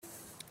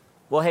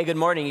Well, hey, good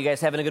morning. You guys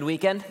having a good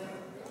weekend?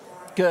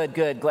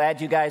 Good. Glad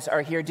you guys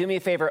are here. Do me a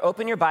favor.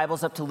 Open your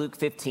Bibles up to Luke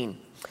 15.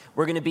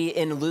 We're going to be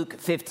in Luke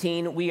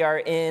 15. We are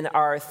in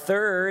our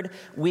third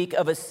week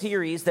of a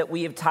series that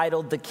we have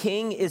titled The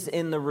King is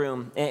in the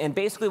Room. And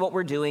basically what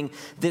we're doing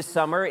this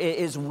summer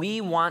is we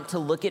want to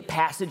look at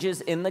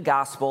passages in the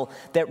gospel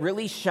that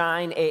really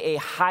shine a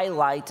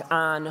highlight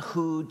on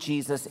who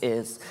Jesus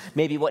is.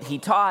 Maybe what he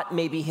taught,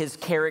 maybe his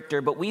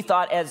character. But we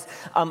thought as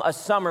a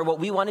summer, what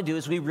we want to do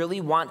is we really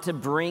want to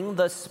bring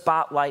the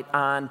spotlight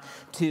on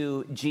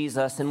to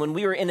Jesus. And when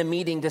we were in a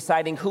meeting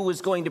deciding who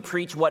was going to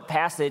preach what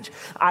passage,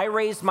 I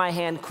raised my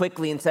hand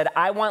quickly and said,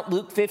 I want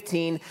Luke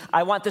 15.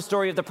 I want the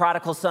story of the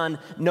prodigal son.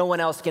 No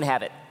one else can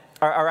have it.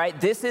 All right,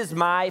 this is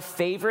my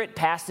favorite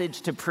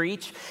passage to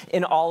preach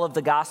in all of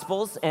the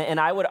Gospels, and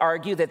I would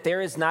argue that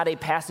there is not a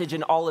passage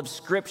in all of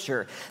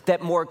Scripture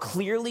that more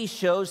clearly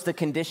shows the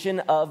condition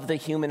of the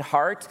human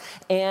heart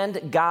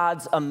and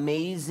God's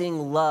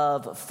amazing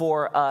love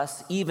for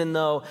us, even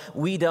though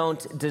we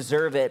don't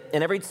deserve it.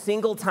 And every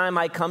single time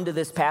I come to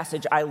this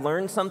passage, I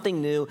learn something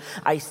new.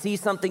 I see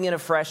something in a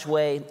fresh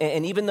way,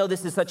 and even though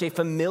this is such a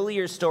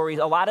familiar story,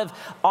 a lot of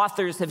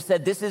authors have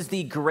said this is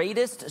the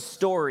greatest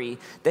story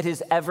that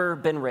has ever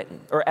been written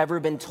or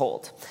ever been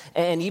told.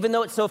 And even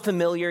though it's so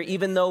familiar,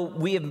 even though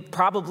we have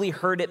probably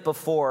heard it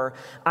before,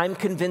 I'm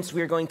convinced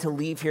we are going to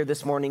leave here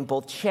this morning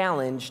both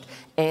challenged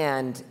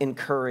and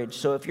encouraged.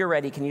 So if you're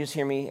ready, can you just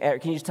hear me?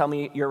 Can you just tell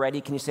me you're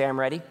ready? Can you say I'm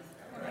ready?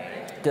 I'm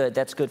ready. Good.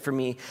 That's good for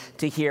me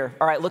to hear.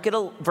 All right, look at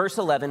verse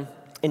 11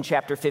 in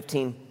chapter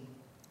 15.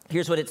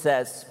 Here's what it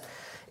says.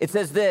 It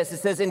says this. It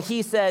says, and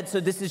he said, so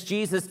this is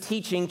Jesus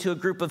teaching to a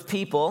group of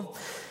people.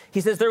 He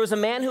says, there was a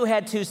man who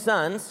had 2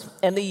 sons,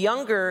 and the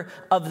younger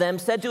of them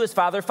said to his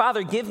father,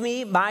 Father, give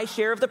me my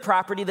share of the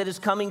property that is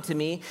coming to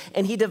me.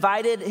 And he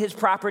divided his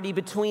property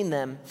between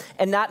them.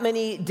 And not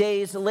many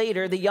days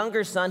later, the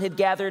younger son had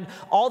gathered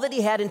all that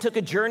he had and took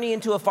a journey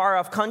into a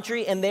far-off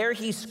country, and there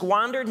he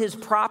squandered his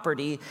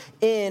property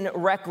in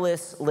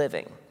reckless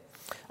living.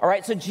 All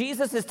right, so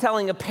Jesus is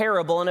telling a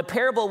parable, and a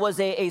parable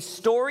was a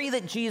story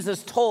that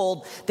Jesus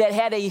told that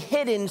had a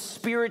hidden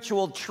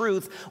spiritual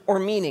truth or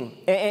meaning.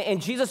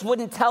 And Jesus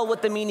wouldn't tell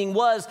what the meaning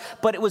was,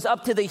 but it was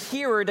up to the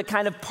hearer to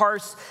kind of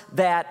parse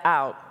that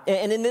out.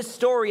 And in this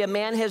story, a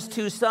man has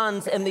 2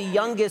 sons, and the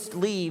youngest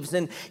leaves,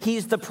 and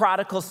he's the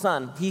prodigal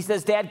son. He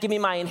says, Dad, give me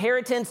my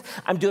inheritance.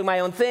 I'm doing my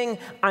own thing.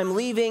 I'm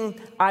leaving.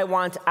 I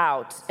want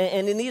out.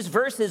 And in these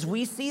verses,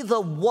 we see the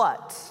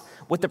what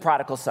with the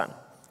prodigal son.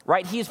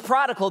 Right? He's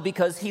prodigal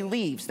because he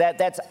leaves.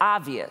 That's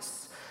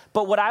obvious.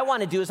 But what I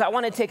want to do is I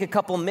want to take a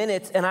couple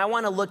minutes and I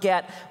want to look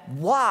at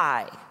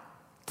why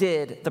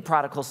did the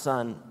prodigal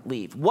son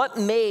leave? What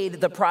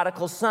made the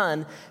prodigal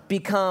son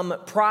become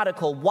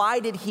prodigal? Why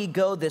did he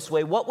go this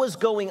way? What was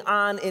going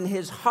on in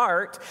his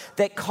heart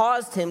that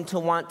caused him to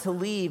want to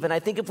leave? And I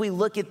think if we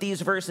look at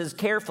these verses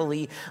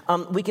carefully,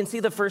 we can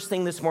see the first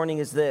thing this morning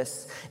is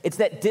this. It's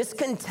that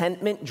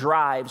discontentment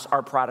drives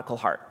our prodigal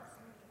heart.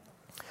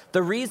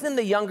 The reason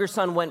the younger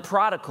son went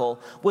prodigal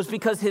was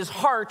because his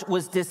heart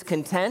was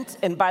discontent.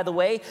 And by the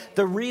way,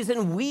 the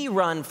reason we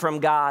run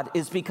from God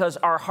is because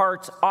our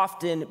hearts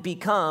often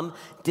become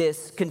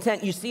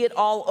discontent. You see it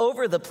all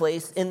over the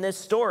place in this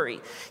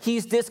story.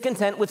 He's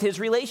discontent with his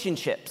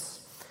relationships.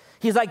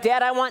 He's like,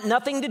 Dad, I want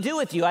nothing to do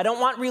with you. I don't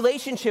want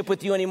relationship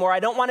with you anymore. I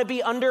don't want to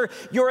be under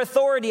your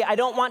authority. I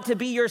don't want to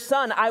be your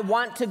son. I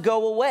want to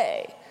go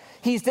away.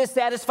 He's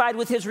dissatisfied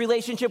with his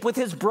relationship with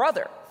his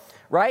brother.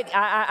 Right?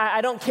 I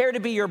don't care to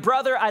be your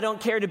brother. I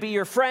don't care to be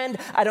your friend.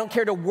 I don't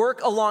care to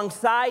work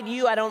alongside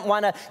you. I don't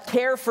want to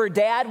care for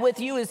Dad with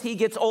you as he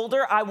gets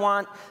older. I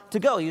want to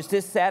go. He's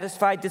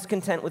dissatisfied,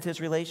 discontent with his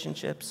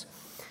relationships.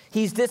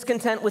 He's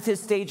discontent with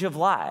his stage of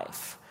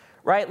life.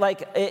 Right?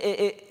 Like,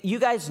 you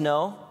guys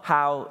know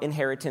how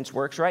inheritance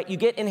works, right? You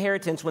get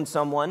inheritance when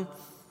someone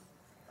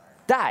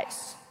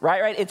dies,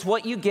 right? It's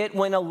what you get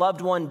when a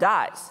loved one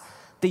dies.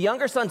 The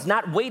younger son's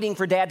not waiting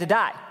for Dad to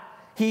die.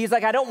 He's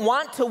like, I don't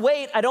want to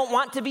wait. I don't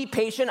want to be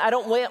patient. I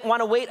don't want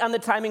to wait on the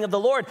timing of the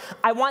Lord.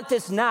 I want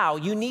this now.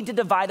 You need to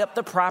divide up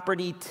the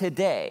property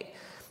today.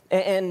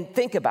 And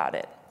think about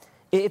it.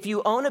 If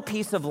you own a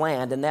piece of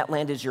land and that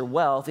land is your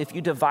wealth, if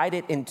you divide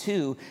it in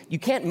 2, you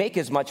can't make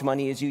as much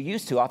money as you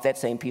used to off that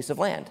same piece of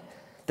land.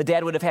 The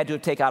dad would have had to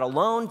take out a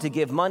loan to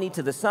give money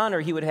to the son,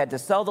 or he would have had to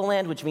sell the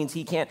land, which means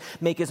he can't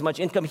make as much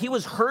income. He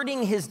was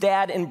hurting his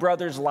dad and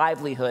brother's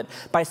livelihood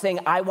by saying,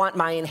 I want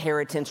my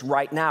inheritance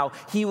right now.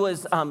 He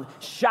was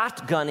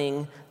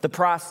shotgunning the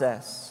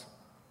process.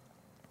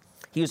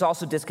 He was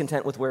also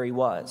discontent with where he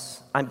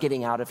was. I'm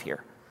getting out of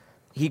here.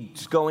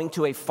 He's going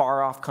to a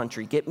far-off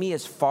country. Get me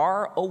as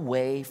far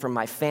away from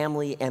my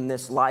family and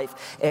this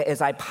life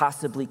as I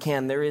possibly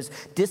can. There is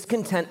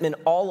discontentment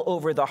all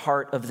over the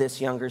heart of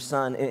this younger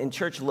son. And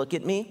church, look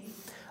at me.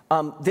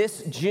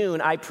 This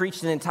June, I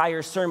preached an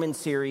entire sermon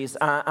series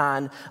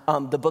on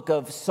the book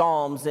of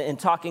Psalms and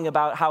talking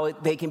about how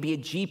they can be a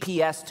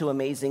GPS to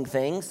amazing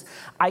things.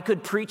 I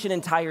could preach an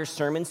entire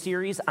sermon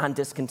series on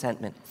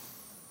discontentment.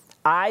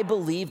 I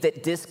believe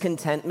that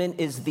discontentment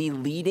is the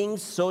leading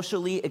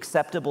socially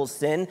acceptable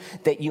sin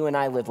that you and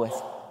I live with.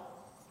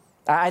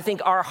 I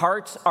think our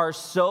hearts are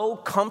so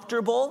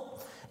comfortable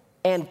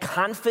and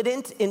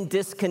confident in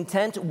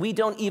discontent, we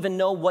don't even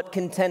know what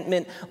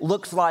contentment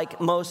looks like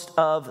most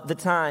of the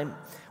time.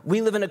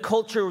 We live in a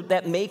culture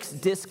that makes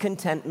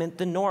discontentment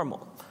the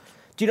normal.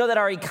 Do you know that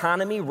our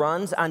economy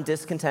runs on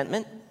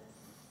discontentment?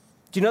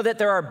 Do you know that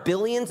there are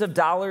billions of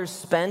dollars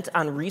spent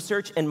on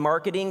research and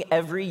marketing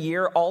every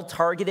year, all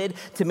targeted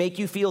to make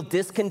you feel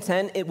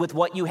discontent with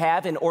what you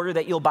have in order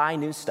that you'll buy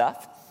new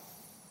stuff?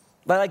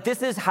 But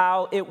this is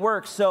how it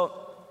works. So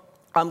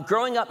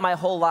growing up my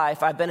whole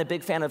life, I've been a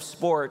big fan of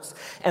sports.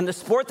 And the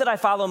sport that I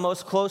follow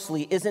most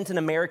closely isn't an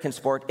American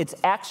sport. It's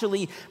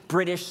actually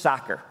British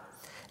soccer.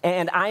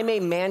 And I'm a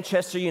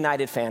Manchester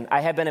United fan.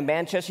 I have been a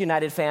Manchester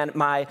United fan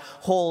my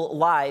whole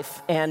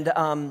life. And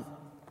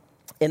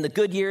in the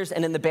good years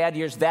and in the bad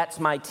years, that's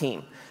my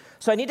team.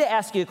 So I need to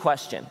ask you a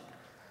question.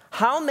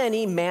 How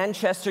many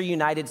Manchester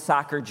United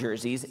soccer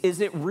jerseys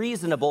is it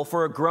reasonable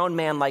for a grown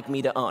man like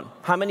me to own?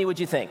 How many would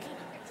you think?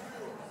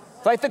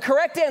 The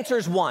correct answer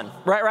is one,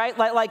 right?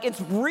 It's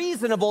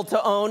reasonable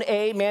to own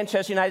a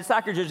Manchester United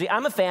soccer jersey.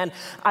 I'm a fan.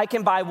 I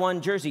can buy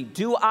one jersey.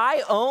 Do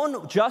I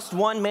own just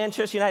one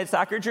Manchester United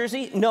soccer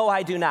jersey? No,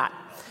 I do not.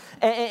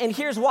 And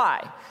here's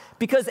why.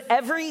 Because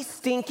every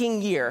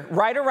stinking year,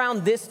 right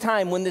around this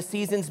time when the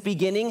season's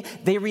beginning,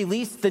 they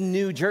release the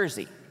new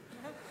jersey.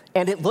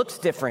 And it looks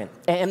different,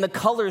 and the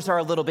colors are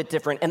a little bit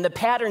different, and the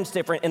pattern's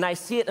different, and I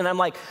see it, and I'm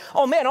like,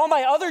 oh man, all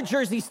my other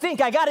jerseys stink.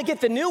 I got to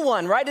get the new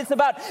one, right? It's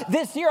about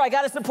this year. I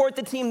got to support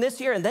the team this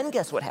year. And then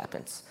guess what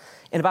happens?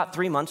 In about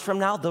 3 months from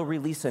now, they'll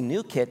release a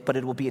new kit, but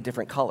it will be a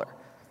different color.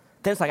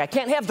 Then it's I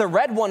can't have the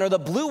red one or the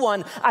blue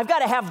one. I've got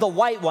to have the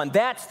white one.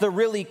 That's the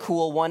really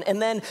cool one. And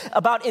then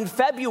about in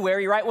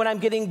February, right, when I'm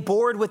getting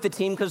bored with the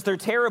team because they're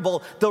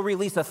terrible, they'll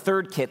release a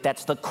third kit.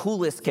 That's the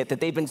coolest kit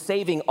that they've been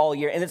saving all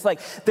year. And it's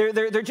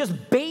they're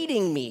just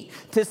baiting me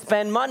to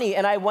spend money.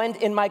 And I went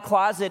in my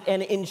closet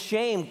and in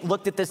shame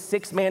looked at the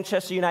 6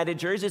 Manchester United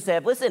jerseys and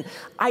said, listen,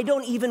 I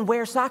don't even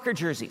wear soccer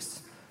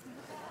jerseys.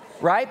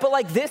 Right?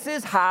 But this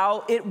is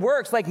how it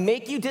works.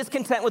 Make you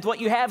discontent with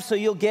what you have so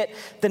you'll get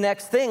the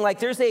next thing.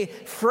 There's a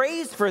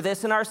phrase for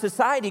this in our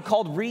society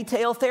called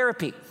retail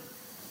therapy.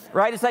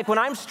 Right? It's when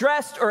I'm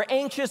stressed or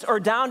anxious or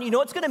down, you know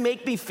what's going to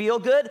make me feel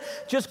good?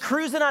 Just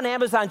cruising on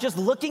Amazon, just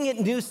looking at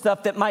new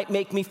stuff that might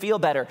make me feel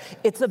better.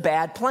 It's a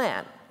bad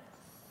plan.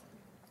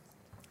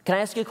 Can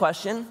I ask you a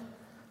question?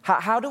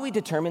 How do we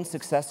determine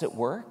success at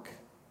work?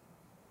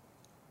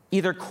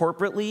 Either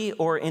corporately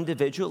or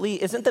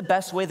individually, isn't the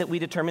best way that we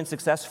determine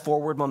success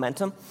forward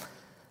momentum,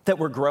 that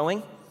we're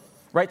growing,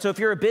 right? So if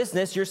you're a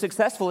business, you're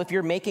successful if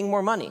you're making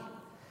more money,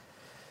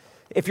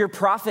 if your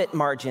profit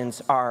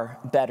margins are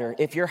better,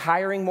 if you're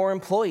hiring more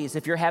employees,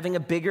 if you're having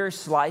a bigger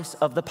slice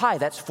of the pie,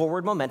 that's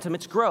forward momentum,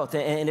 it's growth.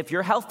 And if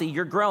you're healthy,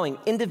 you're growing.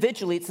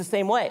 Individually, it's the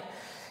same way.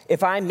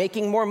 If I'm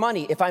making more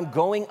money, if I'm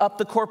going up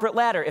the corporate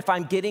ladder, if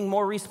I'm getting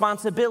more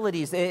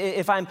responsibilities,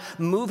 if I'm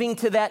moving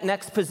to that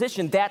next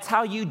position, that's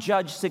how you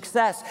judge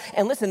success.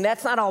 And listen,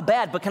 that's not all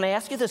bad, but can I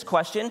ask you this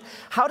question?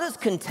 How does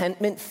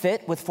contentment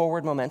fit with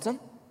forward momentum?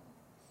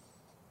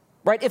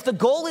 Right? If the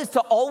goal is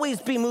to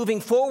always be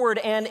moving forward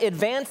and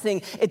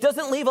advancing, it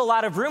doesn't leave a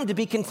lot of room to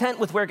be content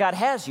with where God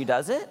has you,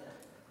 does it?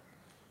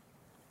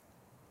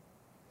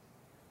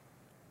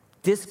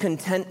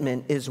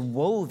 Discontentment is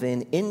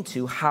woven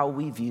into how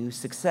we view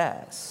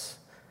success.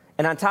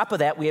 And on top of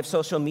that, we have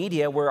social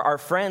media where our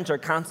friends are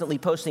constantly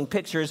posting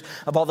pictures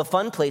of all the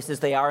fun places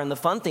they are and the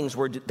fun things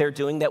they're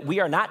doing that we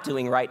are not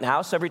doing right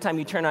now. So every time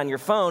you turn on your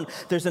phone,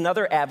 there's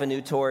another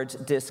avenue towards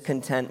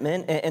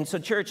discontentment. And so,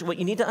 church, what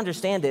you need to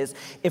understand is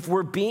if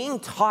we're being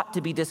taught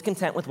to be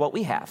discontent with what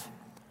we have,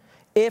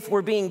 if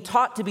we're being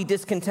taught to be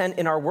discontent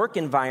in our work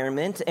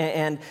environment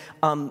and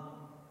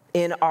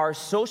in our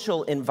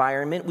social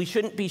environment, we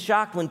shouldn't be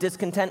shocked when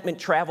discontentment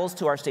travels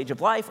to our stage of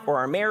life or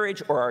our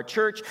marriage or our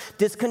church.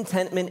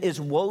 Discontentment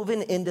is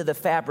woven into the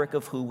fabric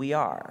of who we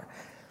are.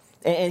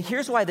 And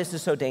here's why this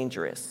is so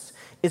dangerous,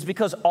 is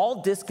because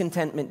all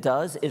discontentment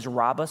does is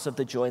rob us of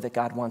the joy that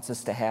God wants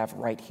us to have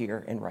right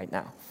here and right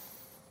now.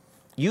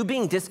 You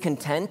being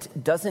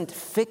discontent doesn't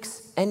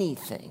fix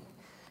anything.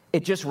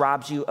 It just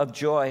robs you of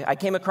joy. I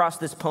came across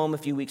this poem a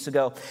few weeks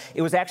ago.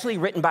 It was actually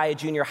written by a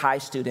junior high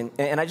student,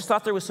 and I just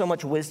thought there was so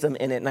much wisdom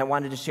in it, and I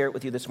wanted to share it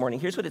with you this morning.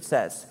 Here's what it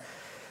says.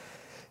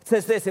 It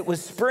says this: it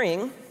was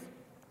spring,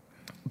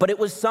 but it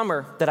was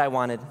summer that I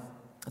wanted.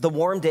 The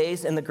warm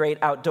days and the great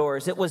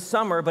outdoors. It was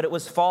summer, but it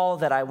was fall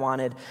that I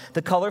wanted.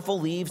 The colorful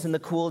leaves and the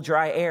cool,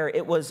 dry air.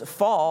 It was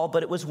fall,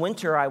 but it was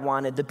winter I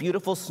wanted. The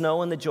beautiful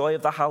snow and the joy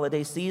of the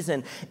holiday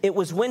season. It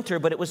was winter,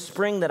 but it was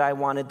spring that I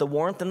wanted. The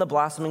warmth and the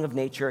blossoming of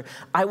nature.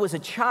 I was a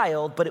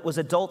child, but it was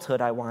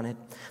adulthood I wanted.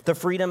 The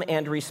freedom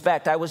and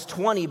respect. I was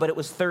 20, but it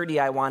was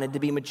 30 I wanted. To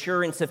be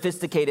mature and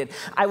sophisticated.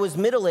 I was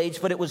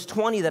middle-aged, but it was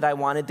 20 that I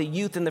wanted. The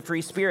youth and the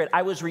free spirit.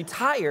 I was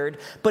retired,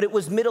 but it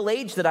was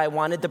middle-aged that I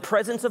wanted. The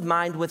presence of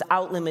mind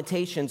without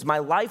limitations. My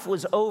life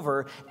was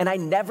over, and I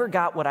never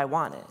got what I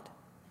wanted.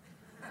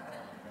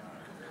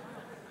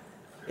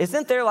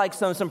 Isn't there like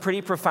some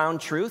pretty profound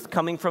truth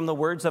coming from the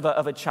words of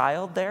a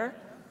child there?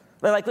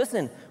 They're like,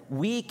 listen,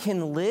 we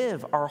can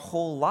live our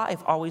whole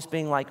life always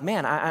being like,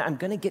 man, I'm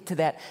going to get to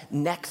that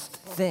next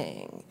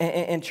thing.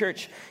 And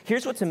church,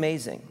 here's what's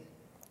amazing.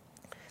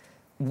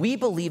 We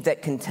believe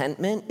that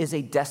contentment is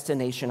a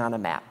destination on a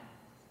map.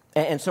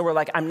 And so we're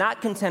like, I'm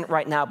not content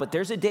right now, but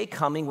there's a day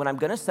coming when I'm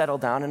going to settle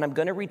down and I'm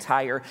going to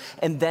retire,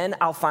 and then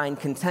I'll find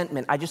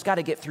contentment. I just got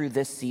to get through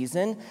this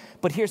season.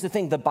 But here's the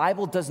thing. The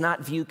Bible does not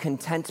view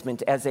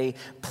contentment as a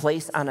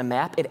place on a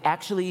map. It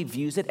actually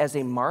views it as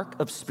a mark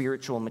of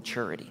spiritual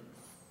maturity.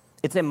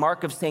 It's a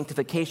mark of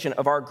sanctification,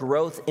 of our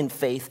growth in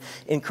faith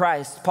in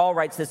Christ. Paul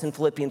writes this in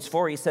Philippians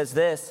 4. He says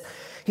this.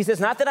 He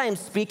says, not that I am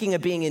speaking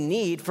of being in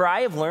need, for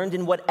I have learned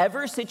in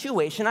whatever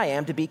situation I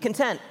am to be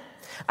content.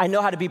 I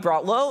know how to be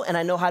brought low, and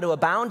I know how to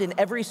abound in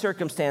every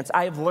circumstance.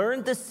 I have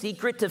learned the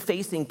secret to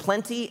facing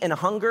plenty and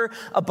hunger,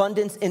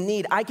 abundance and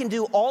need. I can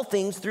do all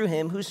things through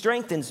him who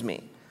strengthens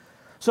me.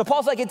 So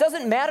Paul's like, it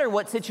doesn't matter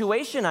what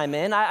situation I'm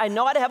in. I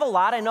know how to have a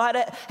lot. I know how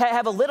to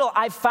have a little.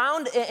 I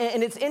found,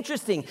 and it's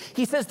interesting,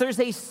 he says there's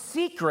a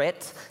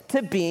secret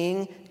to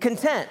being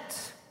content.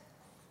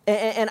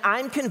 And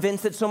I'm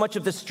convinced that so much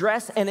of the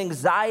stress and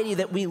anxiety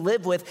that we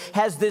live with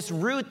has this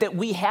root that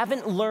we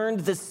haven't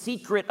learned the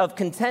secret of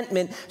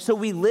contentment, so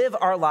we live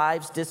our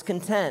lives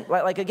discontent.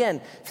 Like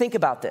again, think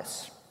about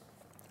this.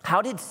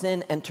 How did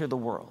sin enter the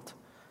world?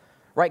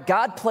 Right?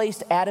 God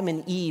placed Adam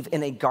and Eve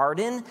in a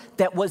garden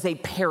that was a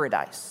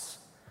paradise.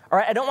 All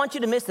right, I don't want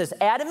you to miss this.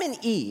 Adam and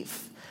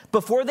Eve,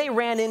 before they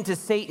ran into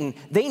Satan,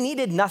 they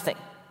needed nothing.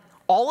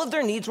 All of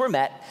their needs were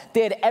met.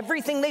 They had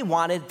everything they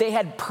wanted. They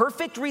had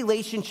perfect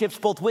relationships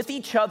both with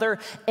each other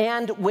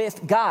and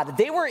with God.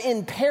 They were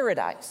in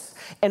paradise.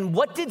 And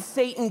what did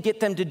Satan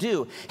get them to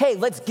do? Hey,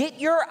 let's get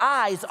your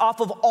eyes off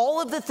of all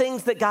of the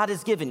things that God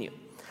has given you.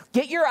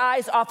 Get your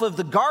eyes off of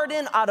the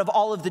garden, out of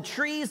all of the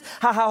trees,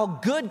 how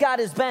good God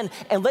has been,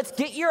 and let's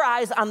get your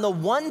eyes on the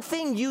one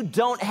thing you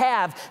don't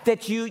have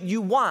that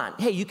you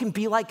want. Hey, you can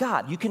be like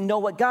God. You can know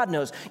what God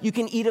knows. You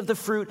can eat of the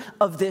fruit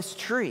of this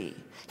tree.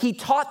 He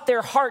taught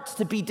their hearts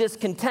to be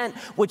discontent,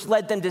 which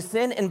led them to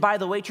sin. And by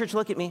the way, church,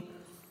 look at me.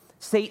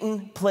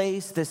 Satan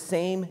plays the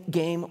same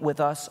game with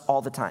us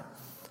all the time.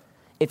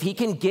 If he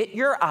can get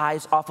your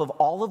eyes off of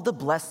all of the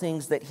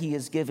blessings that he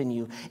has given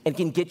you and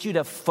can get you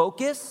to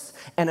focus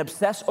and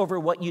obsess over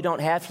what you don't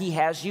have, he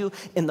has you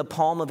in the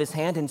palm of his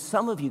hand, and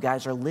some of you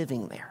guys are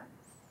living there.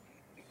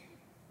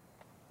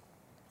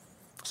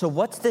 So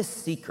what's this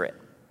secret?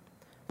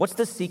 What's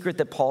the secret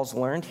that Paul's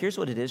learned? Here's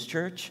what it is,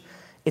 church.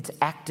 It's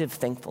active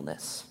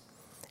thankfulness.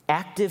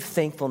 Active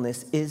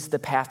thankfulness is the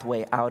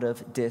pathway out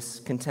of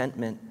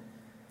discontentment.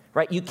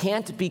 Right? You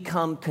can't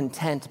become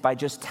content by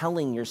just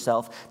telling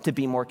yourself to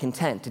be more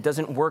content. It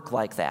doesn't work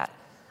like that.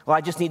 Well,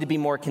 I just need to be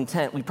more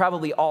content. We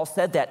probably all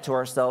said that to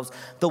ourselves.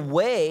 The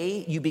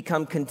way you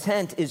become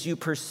content is you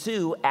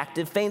pursue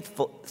active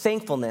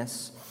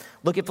thankfulness.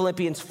 Look at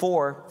Philippians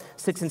 4,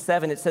 6 and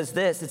 7. It says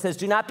this. It says,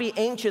 do not be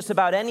anxious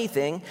about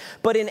anything,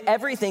 but in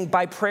everything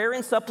by prayer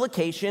and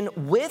supplication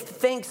with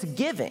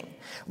thanksgiving,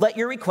 let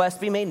your requests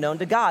be made known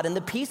to God. And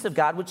the peace of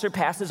God, which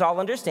surpasses all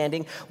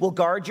understanding, will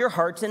guard your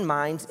hearts and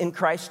minds in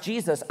Christ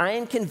Jesus. I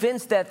am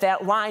convinced that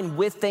that line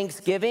with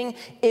thanksgiving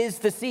is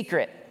the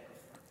secret.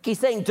 He's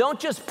saying, don't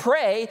just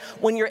pray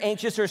when you're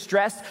anxious or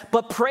stressed,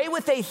 but pray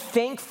with a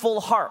thankful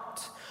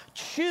heart.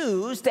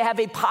 Choose to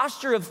have a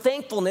posture of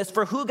thankfulness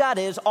for who God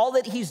is, all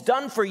that he's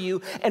done for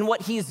you and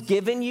what he's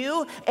given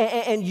you,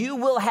 and you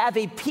will have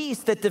a peace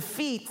that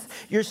defeats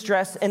your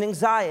stress and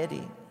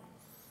anxiety.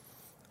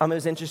 It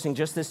was interesting,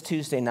 just this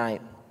Tuesday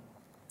night,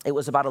 it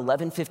was about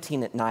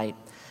 11:15 at night,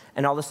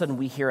 and all of a sudden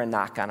we hear a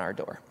knock on our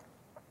door.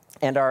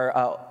 And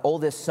our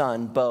oldest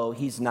son, Bo,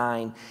 he's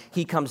 9,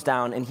 he comes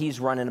down and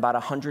he's running about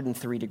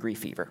 103-degree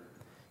fever.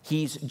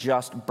 He's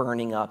just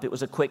burning up. It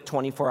was a quick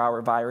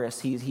 24-hour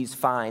virus. He's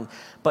fine.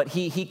 But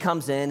he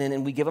comes in,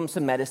 and we give him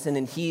some medicine,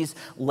 and he's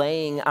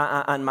laying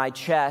on my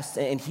chest,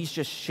 and he's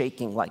just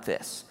shaking like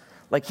this.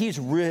 Like he's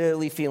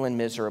really feeling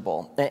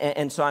miserable.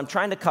 And so I'm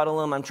trying to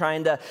cuddle him. I'm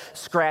trying to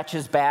scratch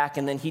his back,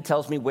 and then he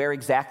tells me where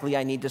exactly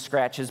I need to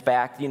scratch his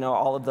back,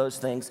 all of those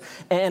things.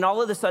 And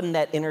all of a sudden,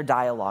 that inner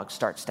dialogue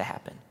starts to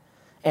happen.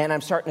 And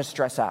I'm starting to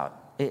stress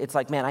out. It's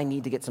like, man, I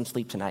need to get some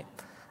sleep tonight.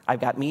 I've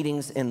got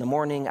meetings in the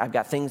morning. I've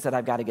got things that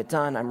I've got to get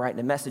done. I'm writing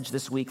a message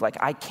this week. Like,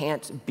 I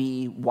can't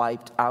be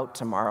wiped out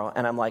tomorrow.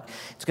 And I'm like,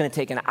 it's going to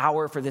take an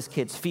hour for this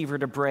kid's fever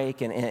to break.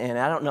 And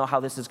I don't know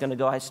how this is going to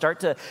go. I start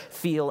to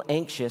feel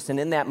anxious. And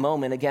in that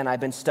moment, again, I've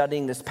been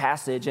studying this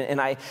passage. And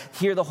I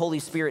hear the Holy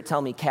Spirit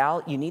tell me,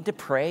 Cal, you need to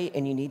pray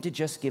and you need to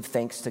just give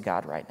thanks to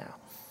God right now.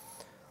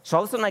 So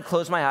all of a sudden, I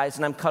close my eyes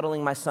and I'm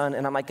cuddling my son.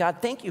 And I'm like, God,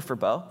 thank you for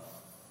Bo.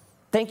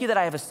 Thank you that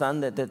I have a son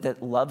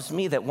that loves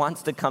me, that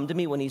wants to come to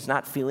me when he's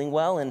not feeling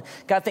well. And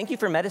God, thank you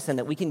for medicine,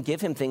 that we can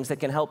give him things that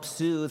can help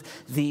soothe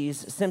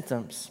these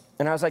symptoms.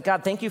 And I was like,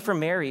 God, thank you for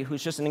Mary,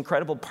 who's just an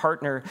incredible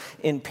partner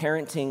in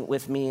parenting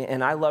with me.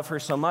 And I love her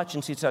so much,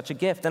 and she's such a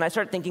gift. And I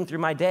started thinking through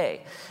my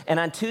day. And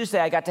on Tuesday,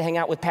 I got to hang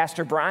out with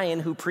Pastor Brian,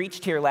 who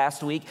preached here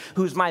last week,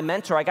 who's my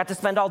mentor. I got to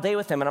spend all day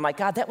with him. And I'm like,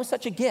 God, that was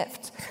such a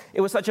gift.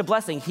 It was such a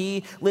blessing.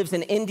 He lives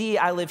in Indy.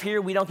 I live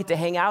here. We don't get to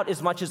hang out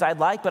as much as I'd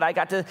like, but I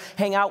got to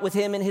hang out with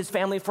him and his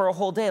family for a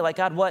whole day. Like,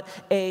 God, what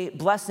a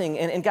blessing.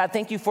 And God,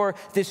 thank you for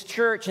this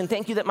church. And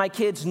thank you that my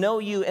kids know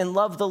you and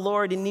love the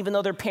Lord. And even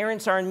though their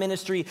parents are in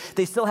ministry,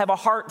 they still have a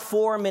heart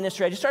for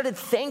ministry. I just started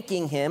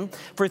thanking him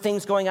for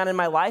things going on in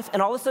my life.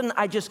 And all of a sudden,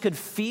 I just could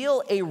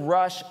feel a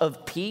rush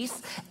of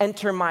peace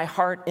enter my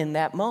heart in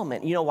that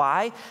moment. You know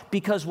why?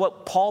 Because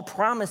what Paul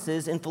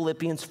promises in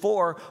Philippians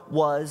 4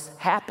 was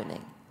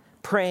happening.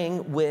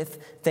 Praying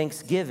with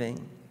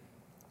thanksgiving.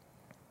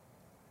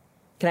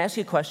 Can I ask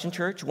you a question,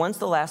 church? When's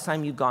the last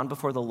time you've gone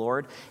before the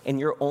Lord and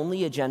your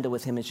only agenda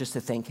with him is just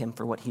to thank him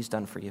for what he's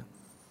done for you?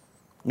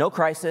 No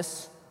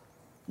crisis,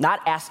 not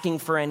asking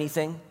for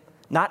anything,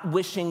 not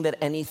wishing that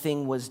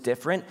anything was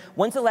different.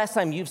 When's the last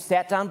time you've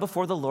sat down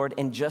before the Lord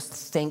and just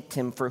thanked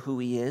him for who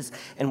he is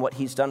and what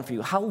he's done for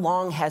you? How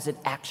long has it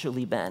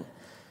actually been?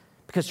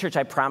 Because, church,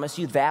 I promise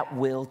you that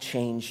will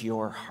change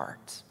your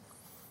heart.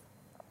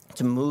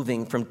 To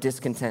moving from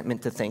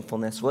discontentment to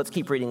thankfulness. Well, let's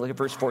keep reading. Look at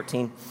verse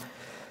 14.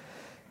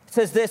 It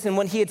says this, and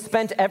when he had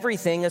spent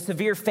everything, a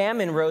severe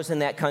famine rose in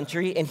that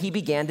country, and he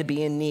began to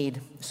be in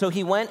need. So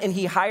he went and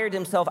he hired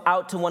himself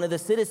out to one of the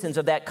citizens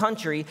of that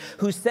country,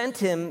 who sent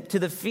him to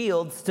the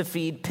fields to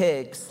feed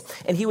pigs.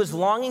 And he was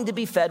longing to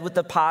be fed with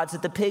the pods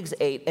that the pigs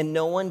ate, and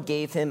no one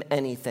gave him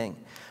anything.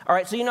 All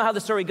right, so you know how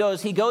the story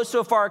goes. He goes to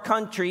a far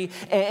country,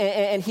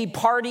 and he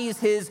parties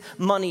his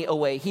money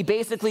away. He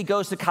basically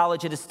goes to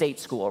college at a state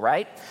school,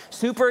 right?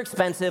 Super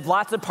expensive,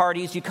 lots of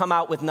parties, you come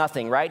out with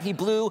nothing, right? He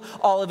blew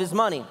all of his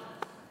money.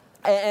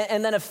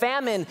 And then a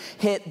famine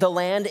hit the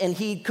land, and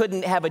he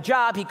couldn't have a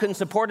job, he couldn't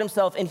support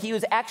himself, and he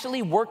was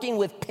actually working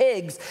with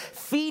pigs,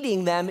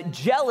 feeding them,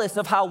 jealous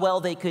of how well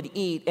they could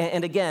eat.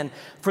 And again,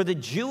 for the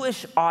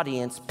Jewish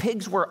audience,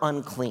 pigs were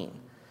unclean.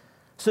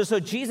 So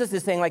Jesus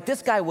is saying, like,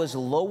 this guy was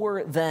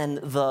lower than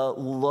the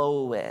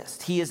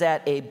lowest. He is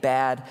at a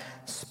bad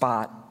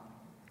spot.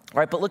 All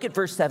right, but look at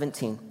verse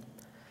 17.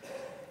 It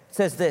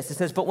says this, it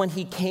says, but when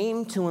he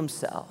came to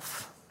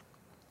himself.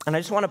 And I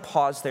just want to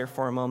pause there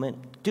for a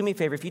moment. Do me a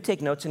favor, if you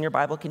take notes in your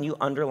Bible, can you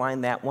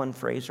underline that one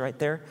phrase right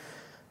there?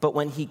 But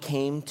when he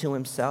came to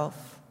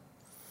himself,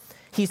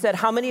 he said,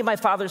 how many of my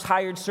father's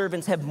hired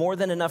servants have more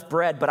than enough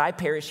bread, but I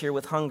perish here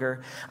with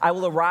hunger? I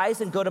will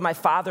arise and go to my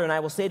father, and I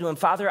will say to him,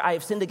 Father, I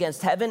have sinned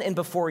against heaven and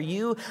before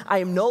you. I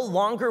am no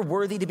longer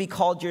worthy to be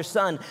called your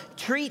son.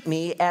 Treat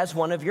me as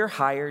one of your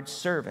hired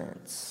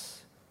servants.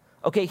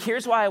 Okay,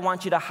 here's why I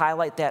want you to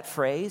highlight that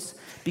phrase,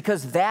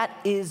 because that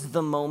is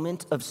the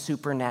moment of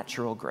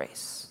supernatural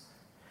grace.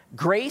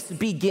 Grace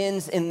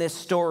begins in this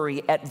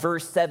story at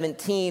verse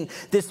 17,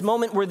 this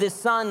moment where this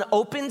son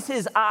opens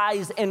his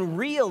eyes and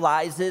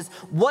realizes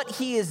what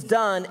he has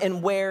done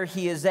and where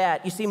he is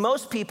at. You see,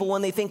 most people,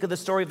 when they think of the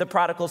story of the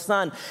prodigal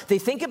son, they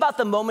think about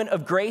the moment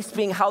of grace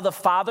being how the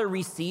father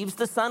receives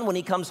the son when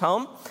he comes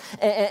home.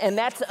 And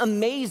that's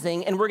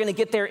amazing, and we're going to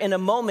get there in a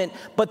moment.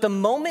 But the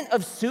moment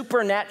of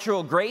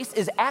supernatural grace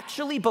is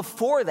actually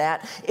before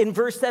that in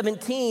verse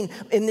 17,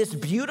 in this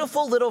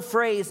beautiful little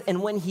phrase,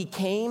 and when he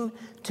came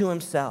to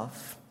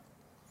himself.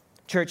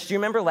 Church, do you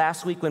remember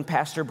last week when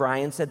Pastor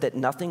Brian said that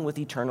nothing with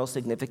eternal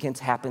significance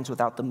happens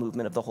without the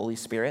movement of the Holy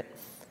Spirit?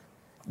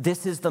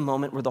 This is the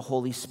moment where the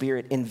Holy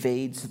Spirit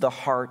invades the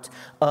heart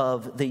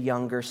of the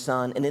younger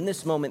son. And in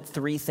this moment,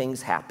 three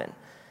things happen.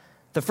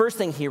 The first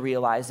thing he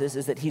realizes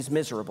is that he's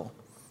miserable.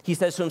 He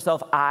says to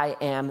himself, I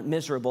am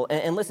miserable.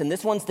 And listen,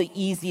 this one's the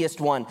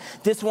easiest one.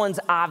 This one's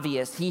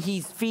obvious.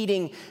 He's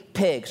feeding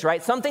pigs,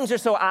 right? Some things are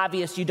so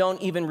obvious you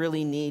don't even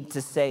really need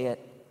to say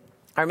it.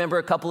 I remember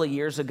a couple of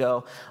years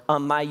ago,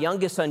 my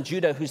youngest son,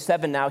 Judah, who's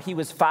 7 now, he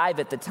was 5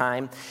 at the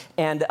time,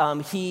 and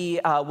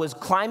he was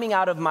climbing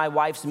out of my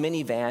wife's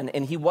minivan,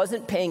 and he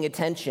wasn't paying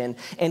attention,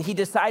 and he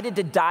decided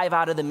to dive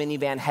out of the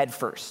minivan head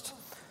first.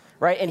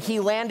 Right? And he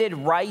landed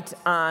right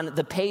on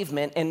the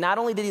pavement. And not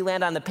only did he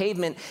land on the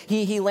pavement,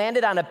 he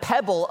landed on a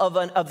pebble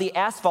of the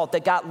asphalt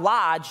that got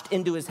lodged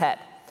into his head.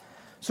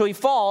 So he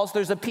falls,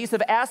 there's a piece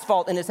of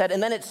asphalt in his head,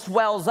 and then it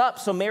swells up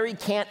so Mary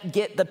can't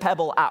get the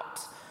pebble out.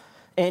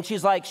 And she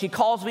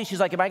calls me, she's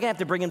like, am I gonna have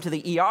to bring him to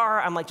the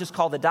ER? I'm like, just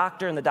call the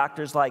doctor. And the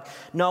doctor's like,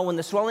 no, when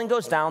the swelling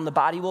goes down, the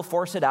body will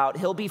force it out.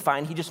 He'll be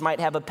fine. He just might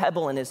have a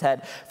pebble in his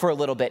head for a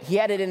little bit. He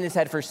had it in his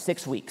head for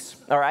 6 weeks,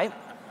 all right?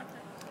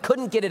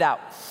 Couldn't get it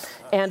out.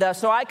 And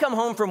so I come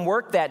home from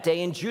work that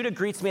day, and Judah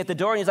greets me at the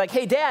door, and he's like,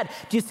 hey, Dad,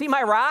 do you see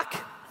my rock?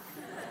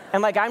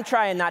 And like, I'm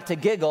trying not to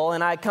giggle,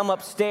 and I come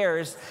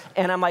upstairs,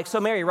 and I'm like, so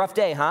Mary, rough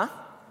day, huh?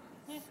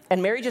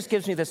 And Mary just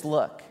gives me this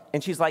look,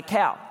 and she's like,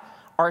 Cal,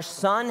 our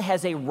son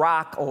has a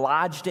rock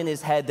lodged in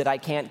his head that I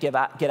can't get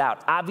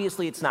out.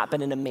 Obviously, it's not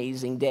been an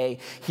amazing day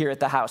here at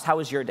the house. How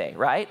was your day,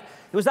 right?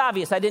 It was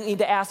obvious. I didn't need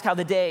to ask how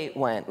the day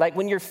went. Like,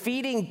 when you're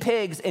feeding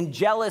pigs and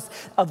jealous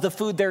of the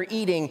food they're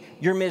eating,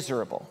 you're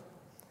miserable.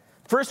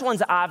 First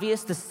one's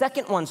obvious, the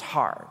second one's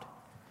hard.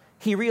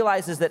 He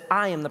realizes that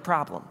I am the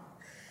problem.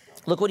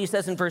 Look what he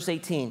says in verse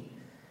 18.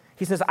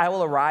 He says, I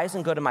will arise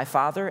and go to my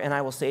father, and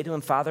I will say to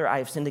him, Father, I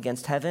have sinned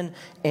against heaven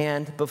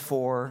and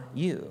before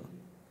you.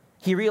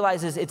 He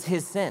realizes it's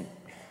his sin.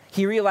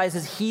 He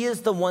realizes he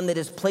is the one that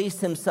has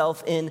placed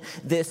himself in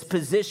this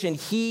position.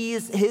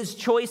 His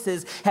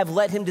choices have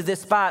led him to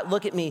this spot.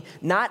 Look at me.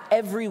 Not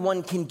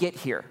everyone can get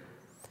here.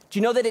 Do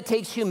you know that it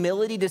takes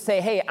humility to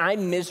say, hey,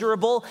 I'm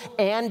miserable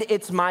and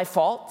it's my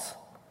fault?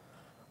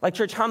 Like,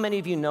 church, how many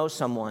of you know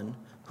someone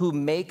who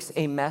makes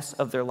a mess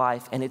of their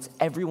life and it's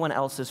everyone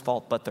else's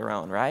fault but their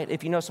own, right?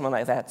 If you know someone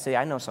like that, say,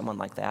 I know someone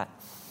like that.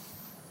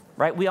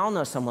 Right? We all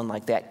know someone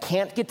like that.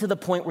 Can't get to the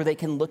point where they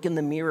can look in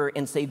the mirror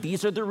and say,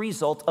 these are the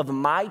result of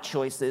my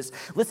choices.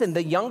 Listen,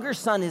 the younger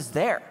son is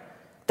there.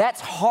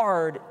 That's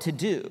hard to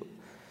do.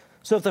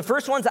 So if the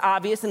first one's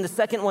obvious and the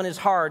second one is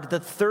hard, the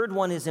third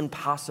one is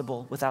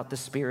impossible without the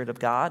Spirit of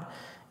God.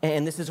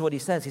 And this is what he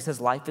says. He says,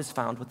 life is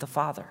found with the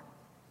Father.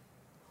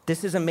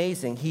 This is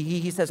amazing.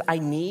 He says, I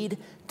need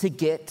to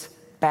get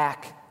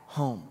back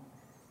home.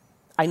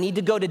 I need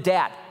to go to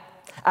Dad.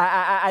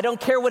 I don't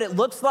care what it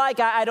looks like.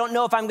 I don't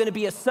know if I'm going to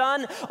be a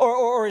son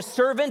or a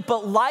servant,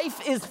 but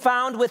life is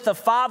found with the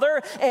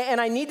Father, and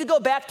I need to go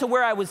back to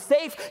where I was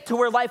safe, to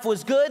where life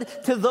was good,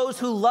 to those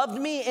who loved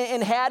me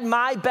and had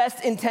my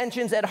best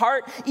intentions at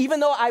heart. Even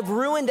though I've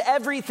ruined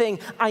everything,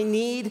 I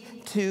need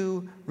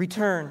to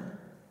return.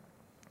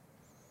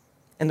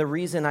 And the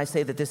reason I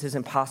say that this is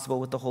impossible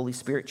with the Holy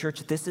Spirit,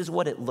 church, this is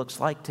what it looks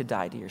like to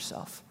die to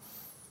yourself.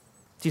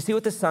 Do you see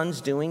what the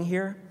Son's doing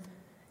here?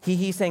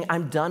 He's saying,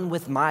 I'm done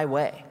with my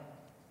way.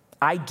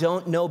 I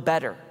don't know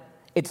better.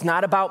 It's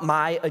not about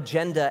my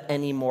agenda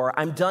anymore.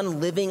 I'm done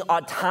living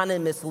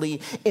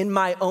autonomously in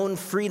my own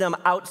freedom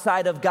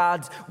outside of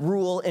God's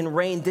rule and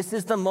reign. This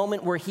is the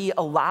moment where he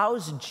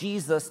allows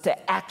Jesus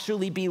to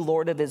actually be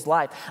Lord of his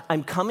life.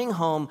 I'm coming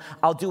home.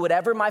 I'll do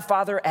whatever my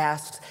Father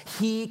asks.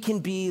 He can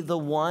be the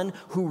one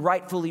who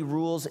rightfully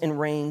rules and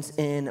reigns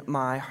in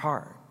my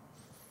heart.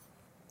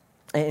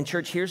 And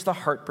church, here's the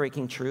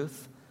heartbreaking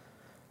truth.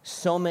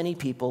 So many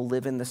people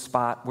live in the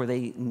spot where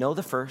they know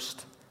the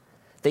first,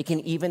 they can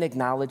even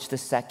acknowledge the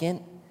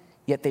second,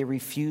 yet they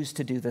refuse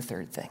to do the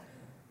third thing.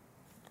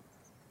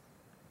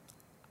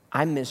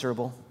 I'm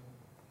miserable.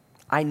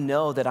 I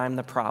know that I'm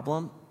the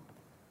problem,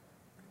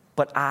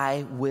 but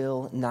I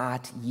will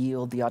not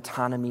yield the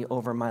autonomy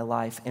over my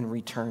life and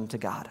return to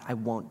God. I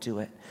won't do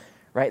it,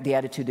 right? The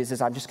attitude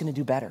is I'm just going to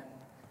do better.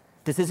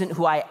 This isn't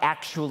who I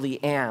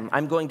actually am.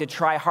 I'm going to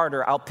try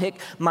harder. I'll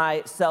pick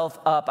myself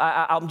up.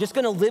 I'm just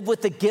going to live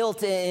with the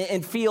guilt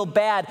and feel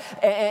bad.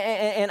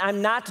 And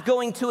I'm not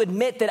going to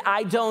admit that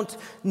I don't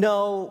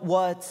know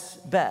what's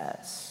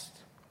best.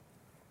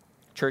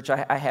 Church,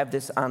 I have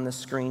this on the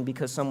screen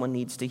because someone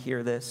needs to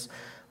hear this.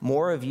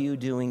 More of you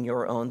doing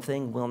your own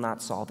thing will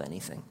not solve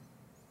anything.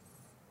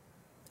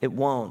 It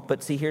won't.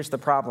 But see, here's the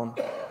problem.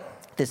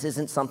 This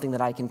isn't something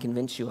that I can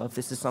convince you of.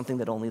 This is something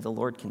that only the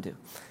Lord can do.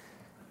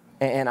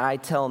 And I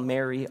tell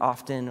Mary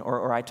often,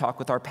 or I talk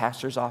with our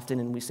pastors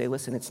often, and we say,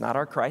 listen, it's not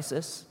our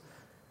crisis.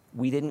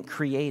 We didn't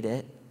create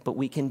it, but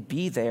we can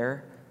be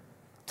there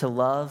to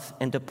love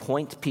and to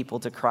point people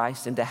to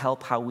Christ and to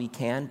help how we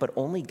can, but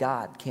only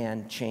God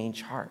can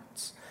change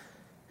hearts.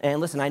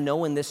 And listen, I know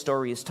when this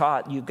story is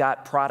taught, you've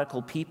got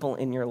prodigal people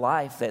in your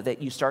life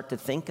that you start to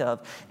think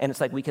of, and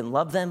it's like we can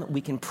love them, we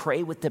can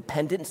pray with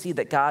dependency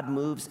that God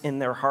moves in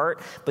their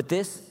heart, but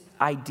this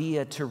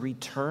idea to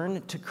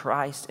return to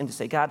Christ and to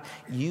say, God,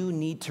 you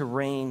need to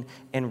reign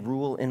and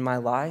rule in my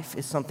life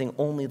is something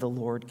only the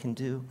Lord can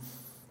do.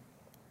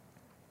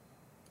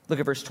 Look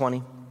at verse 20.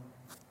 It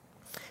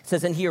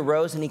says, and he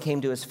arose and he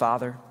came to his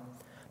father.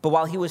 But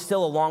while he was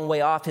still a long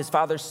way off, his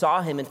father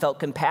saw him and felt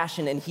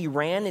compassion, and he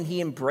ran and he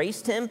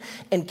embraced him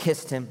and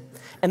kissed him.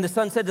 And the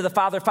son said to the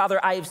father,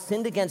 Father, I have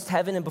sinned against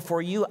heaven and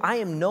before you. I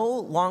am no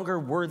longer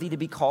worthy to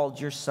be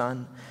called your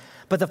son.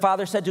 But the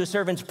father said to his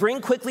servants,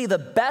 bring quickly the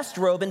best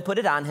robe and put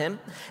it on him,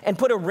 and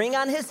put a ring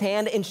on his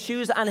hand and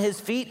shoes on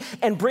his feet,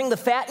 and bring the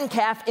fattened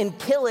calf and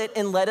kill it,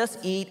 and let us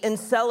eat and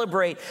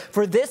celebrate.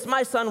 For this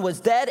my son was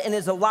dead and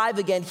is alive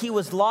again. He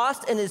was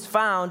lost and is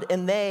found,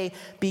 and they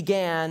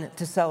began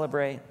to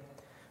celebrate.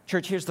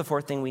 Church, here's the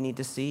fourth thing we need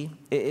to see,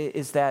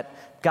 is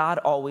that God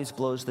always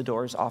blows the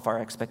doors off our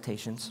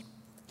expectations.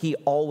 He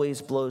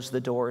always blows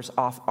the doors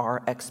off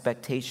our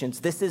expectations.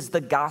 This is the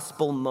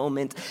gospel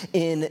moment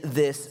in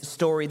this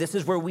story. This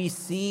is where we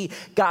see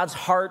God's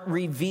heart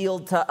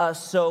revealed to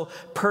us so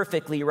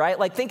perfectly, right?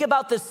 Like, think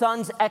about the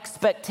son's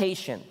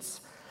expectations.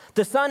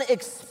 The son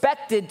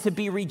expected to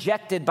be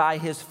rejected by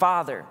his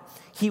father.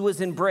 He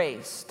was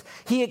embraced.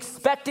 He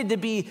expected to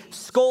be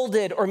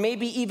scolded or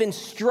maybe even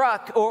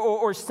struck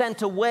or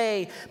sent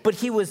away, but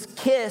he was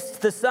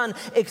kissed. The son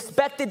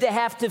expected to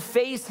have to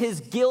face his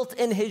guilt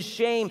and his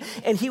shame,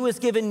 and he was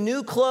given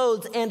new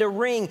clothes and a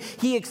ring.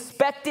 He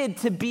expected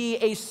to be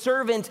a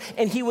servant,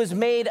 and he was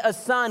made a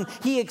son.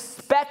 He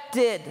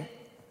expected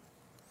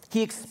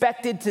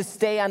to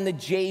stay on the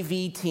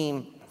JV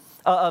team.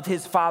 of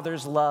his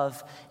father's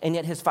love, and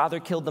yet his father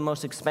killed the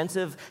most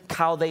expensive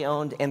cow they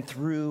owned and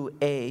threw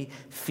a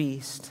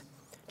feast.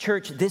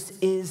 Church, this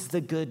is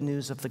the good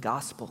news of the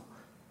gospel.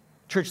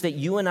 Church, that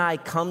you and I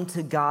come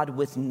to God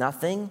with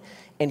nothing,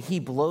 and he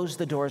blows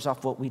the doors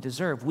off what we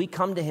deserve. We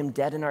come to him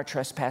dead in our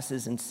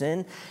trespasses and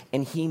sin,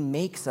 and he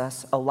makes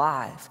us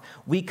alive.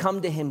 We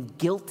come to him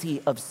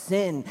guilty of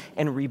sin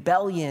and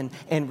rebellion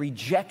and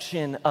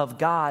rejection of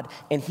God,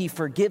 and he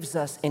forgives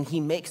us, and he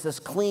makes us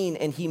clean,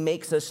 and he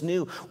makes us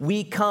new.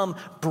 We come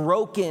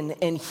broken,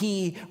 and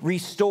he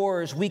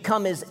restores. We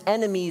come as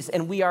enemies,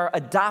 and we are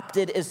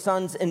adopted as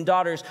sons and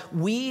daughters.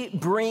 We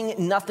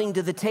bring nothing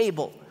to the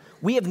table.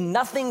 We have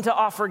nothing to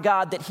offer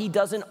God that he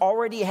doesn't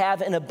already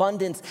have in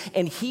abundance,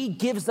 and he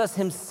gives us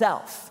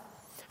himself.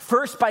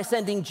 First, by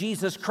sending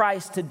Jesus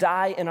Christ to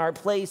die in our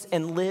place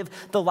and live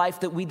the life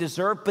that we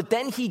deserve, but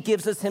then he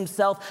gives us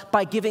himself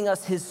by giving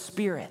us his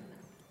Spirit.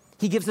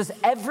 He gives us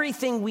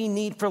everything we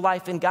need for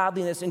life and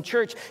godliness. In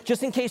church,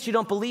 just in case you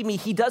don't believe me,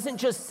 he doesn't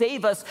just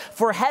save us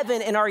for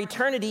heaven and our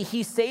eternity,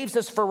 he saves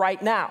us for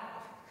right now.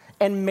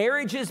 And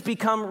marriages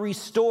become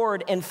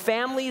restored, and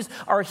families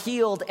are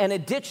healed, and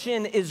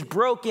addiction is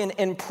broken,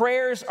 and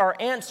prayers are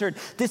answered.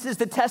 This is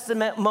the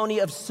testimony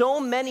of so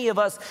many of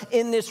us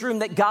in this room,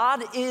 that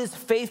God is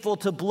faithful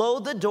to blow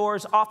the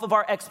doors off of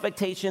our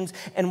expectations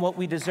and what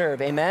we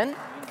deserve. Amen?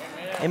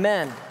 Amen.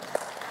 Amen.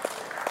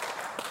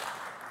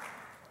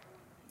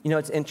 You know,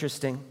 it's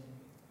interesting.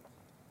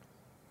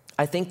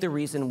 I think the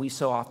reason we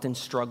so often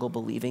struggle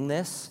believing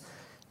this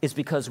is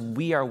because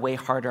we are way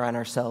harder on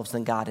ourselves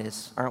than God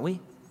is, aren't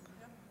we?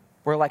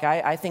 We're like,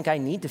 I think I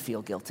need to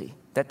feel guilty.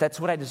 That's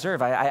what I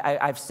deserve.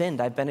 I've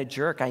sinned. I've been a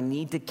jerk. I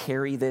need to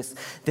carry this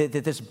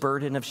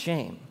burden of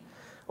shame.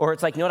 Or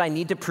it's like, you know what? I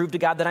need to prove to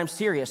God that I'm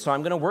serious, so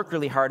I'm going to work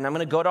really hard, and I'm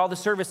going to go to all the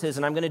services,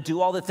 and I'm going to do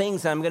all the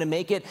things, and I'm going to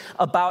make it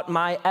about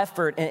my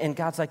effort. And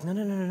God's like,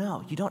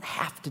 no. You don't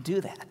have to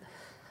do that.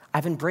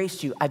 I've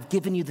embraced you. I've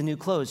given you the new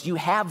clothes. You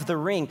have the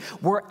ring.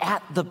 We're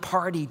at the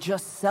party.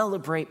 Just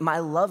celebrate my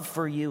love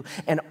for you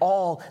and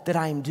all that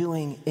I am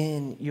doing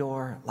in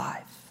your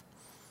life.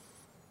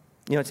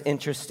 You know, it's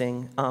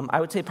interesting. I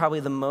would say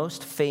probably the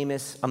most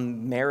famous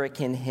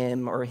American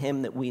hymn or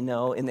hymn that we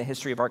know in the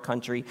history of our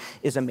country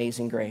is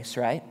Amazing Grace,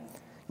 right?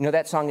 You know,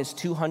 that song is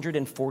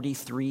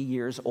 243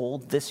 years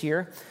old this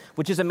year,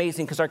 which is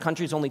amazing because our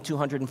country is only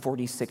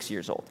 246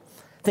 years old.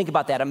 Think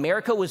about that.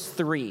 America was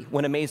 3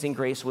 when Amazing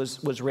Grace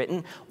was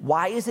written.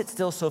 Why is it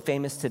still so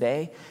famous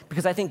today?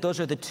 Because I think those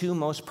are the 2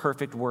 most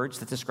perfect words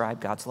that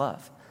describe God's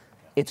love.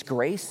 It's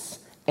grace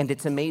and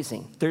it's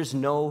amazing. There's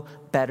no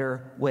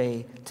better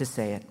way to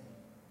say it.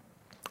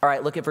 All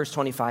right, look at verse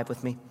 25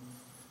 with me.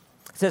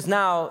 It says,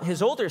 now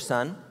his older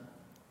son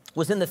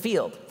was in the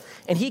field,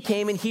 and he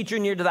came and he drew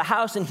near to the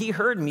house, and he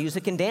heard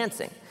music and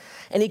dancing.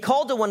 And he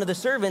called to one of the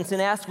servants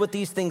and asked what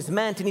these things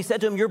meant. And he said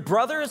to him, your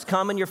brother has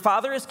come, and your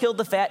father has killed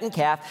the fattened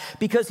calf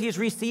because he has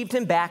received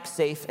him back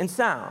safe and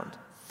sound.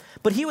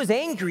 But he was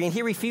angry, and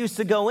he refused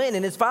to go in.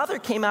 And his father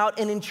came out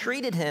and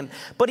entreated him.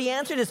 But he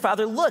answered his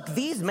father, look,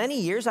 these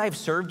many years I have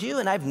served you,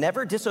 and I've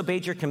never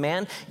disobeyed your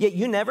command, yet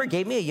you never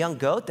gave me a young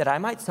goat that I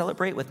might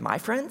celebrate with my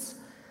friends.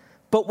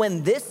 But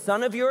when this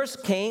son of yours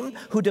came,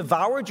 who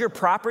devoured your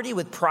property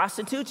with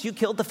prostitutes, you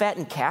killed the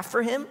fattened calf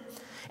for him?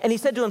 And he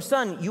said to him,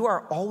 son, you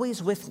are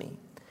always with me,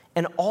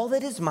 and all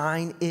that is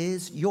mine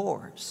is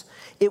yours.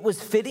 It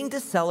was fitting to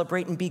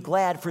celebrate and be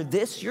glad, for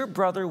this your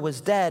brother was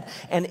dead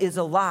and is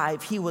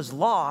alive. He was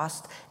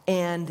lost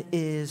and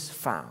is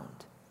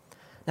found.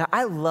 Now,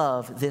 I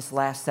love this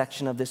last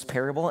section of this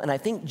parable, and I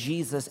think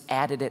Jesus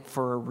added it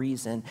for a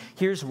reason.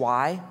 Here's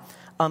why.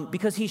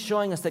 Because he's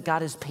showing us that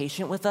God is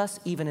patient with us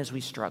even as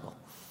we struggle.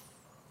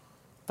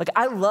 Like,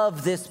 I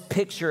love this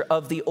picture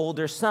of the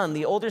older son.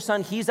 The older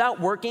son, he's out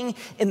working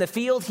in the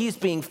field. He's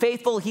being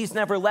faithful. He's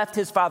never left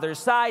his father's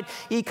side.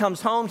 He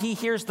comes home. He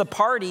hears the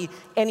party,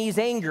 and he's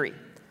angry.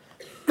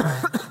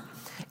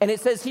 And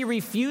it says he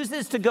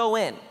refuses to go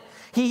in.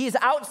 He's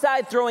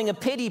outside throwing a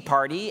pity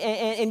party,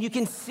 and you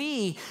can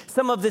see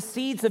some of the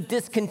seeds of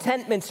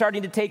discontentment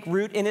starting to take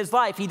root in his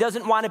life. He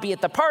doesn't want to be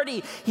at the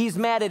party. He's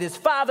mad at his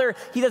father.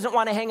 He doesn't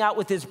want to hang out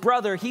with his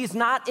brother. He's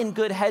not in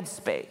good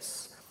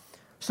headspace.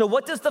 So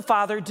what does the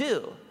father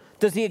do?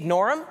 Does he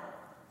ignore him?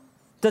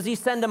 Does he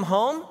send him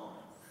home?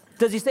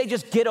 Does he say,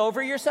 just get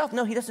over yourself?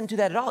 No, he doesn't do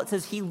that at all. It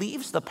says he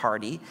leaves the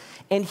party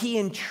and he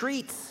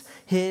entreats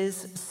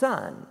his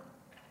son.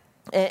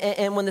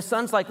 And when the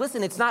son's like,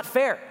 listen, it's not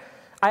fair.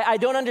 I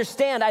don't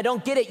understand. I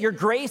don't get it. Your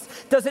grace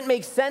doesn't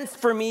make sense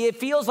for me. It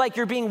feels like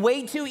you're being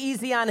way too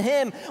easy on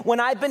him when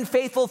I've been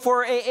faithful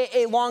for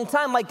a long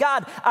time. Like,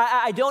 God,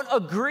 I don't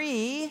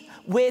agree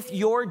with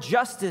your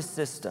justice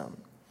system.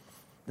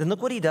 Then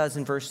look what he does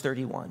in verse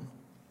 31.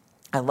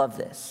 I love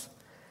this.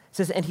 It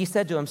says, and he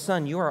said to him,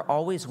 son, you are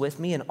always with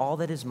me, and all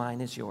that is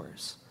mine is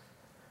yours.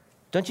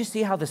 Don't you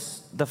see how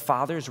the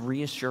father's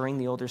reassuring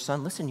the older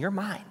son? Listen, you're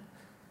mine.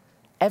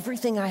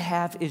 Everything I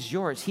have is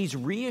yours. He's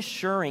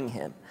reassuring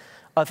him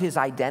of his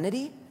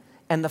identity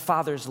and the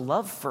father's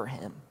love for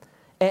him.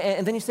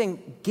 And then he's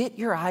saying, get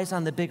your eyes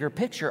on the bigger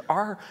picture.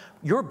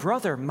 Your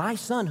brother, my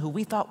son, who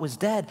we thought was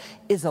dead,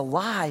 is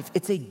alive.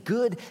 It's a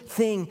good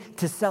thing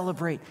to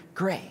celebrate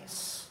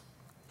grace.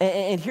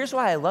 And here's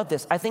why I love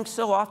this. I think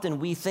so often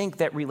we think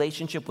that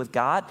relationship with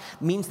God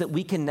means that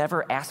we can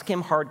never ask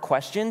him hard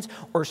questions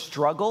or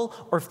struggle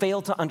or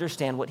fail to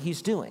understand what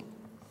he's doing.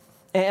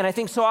 And I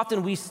think so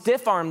often we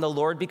stiff-arm the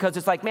Lord because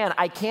it's like, man,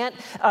 I can't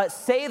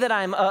say that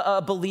I'm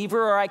a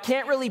believer, or I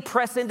can't really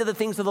press into the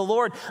things of the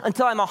Lord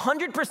until I'm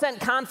 100%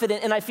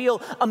 confident and I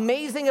feel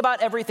amazing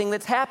about everything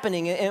that's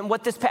happening. And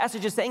what this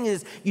passage is saying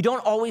is you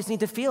don't always need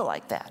to feel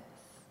like that.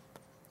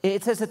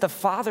 It says that the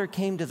Father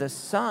came to the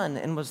Son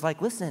and was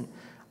like, listen,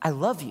 I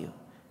love you.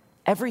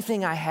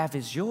 Everything I have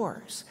is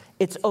yours.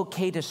 It's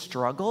okay to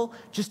struggle.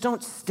 Just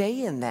don't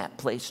stay in that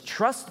place.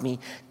 Trust me.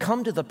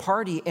 Come to the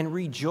party and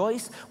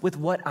rejoice with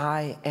what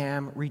I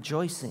am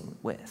rejoicing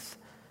with.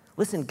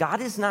 Listen,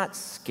 God is not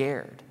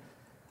scared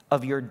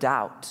of your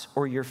doubts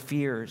or your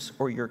fears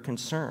or your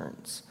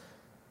concerns.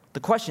 The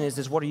question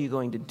is what are you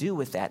going to do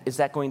with that? Is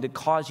that going to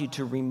cause you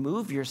to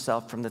remove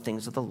yourself from the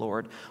things of the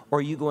Lord, or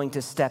are you going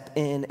to step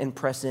in and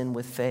press in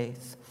with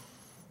faith?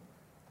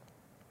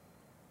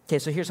 Okay,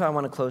 so here's how I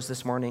want to close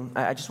this morning.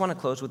 I just want to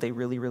close with a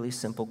really, really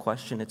simple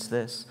question. It's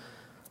this: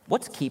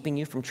 what's keeping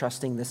you from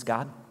trusting this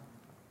God?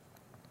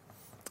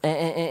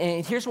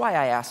 And here's why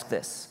I ask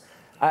this.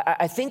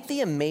 I think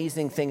the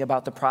amazing thing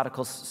about the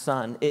prodigal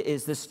son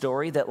is this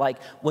story that,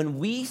 like, when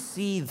we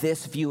see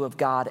this view of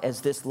God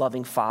as this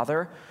loving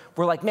father,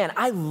 we're like, man,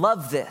 I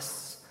love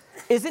this.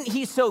 Isn't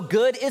he so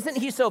good? Isn't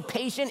he so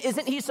patient?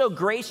 Isn't he so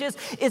gracious?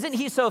 Isn't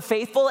he so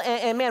faithful?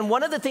 And man,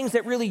 one of the things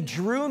that really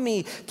drew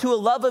me to a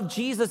love of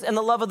Jesus and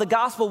the love of the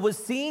gospel was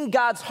seeing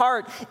God's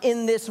heart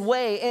in this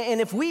way.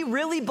 And if we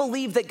really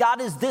believe that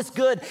God is this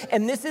good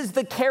and this is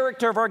the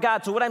character of our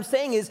God, so what I'm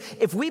saying is,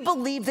 if we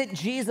believe that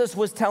Jesus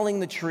was telling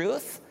the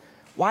truth,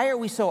 why are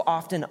we so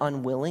often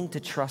unwilling to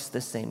trust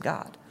this same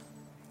God?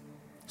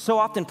 So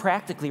often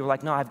practically we're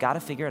like, no, I've got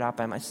to figure it out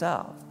by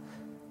myself.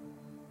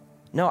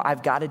 No,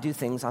 I've got to do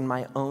things on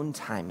my own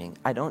timing.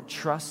 I don't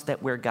trust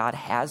that where God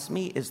has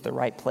me is the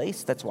right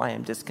place. That's why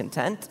I'm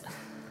discontent.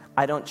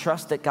 I don't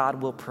trust that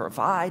God will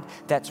provide.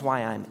 That's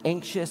why I'm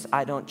anxious.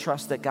 I don't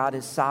trust that God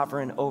is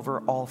sovereign over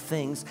all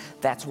things.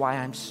 That's why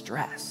I'm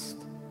stressed.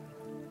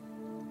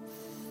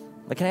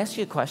 But can I ask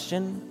you a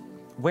question?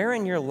 Where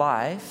in your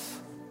life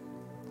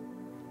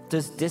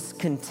does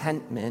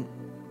discontentment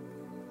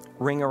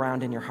ring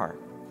around in your heart?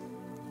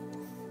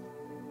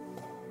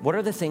 What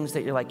are the things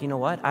that you're like, you know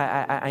what?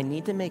 I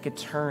need to make a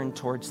turn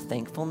towards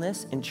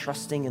thankfulness and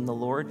trusting in the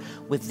Lord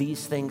with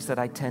these things that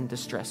I tend to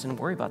stress and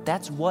worry about.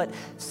 That's what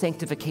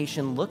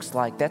sanctification looks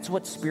like. That's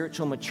what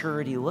spiritual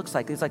maturity looks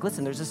like. It's like,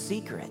 listen, there's a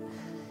secret.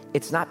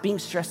 It's not being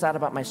stressed out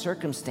about my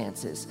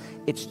circumstances.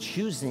 It's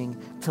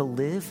choosing to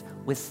live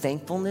with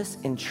thankfulness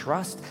and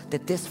trust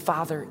that this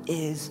Father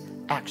is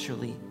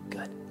actually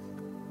good.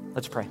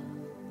 Let's pray.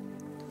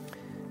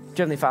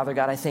 Heavenly Father,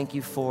 God, I thank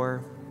you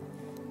for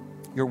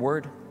your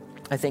word.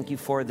 I thank you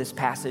for this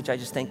passage. I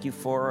just thank you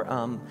for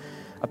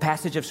a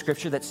passage of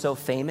scripture that's so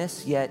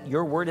famous, yet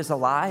your word is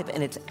alive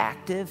and it's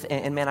active.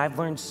 And man, I've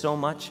learned so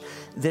much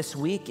this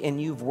week,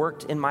 and you've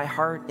worked in my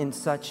heart in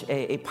such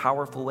a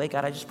powerful way.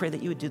 God, I just pray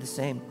that you would do the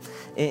same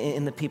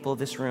in the people of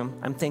this room.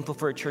 I'm thankful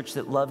for a church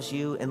that loves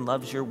you and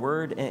loves your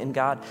word. And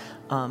God,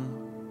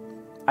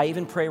 I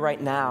even pray right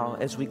now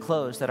as we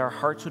close that our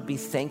hearts would be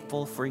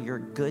thankful for your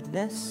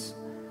goodness,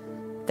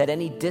 that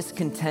any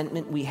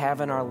discontentment we have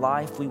in our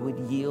life, we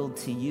would yield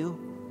to you,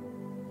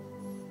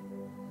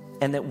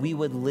 and that we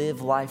would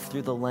live life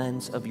through the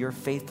lens of your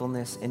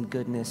faithfulness and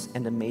goodness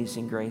and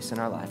amazing grace in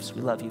our lives.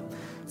 We love you.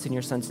 It's in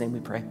your Son's name we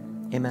pray.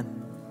 Amen.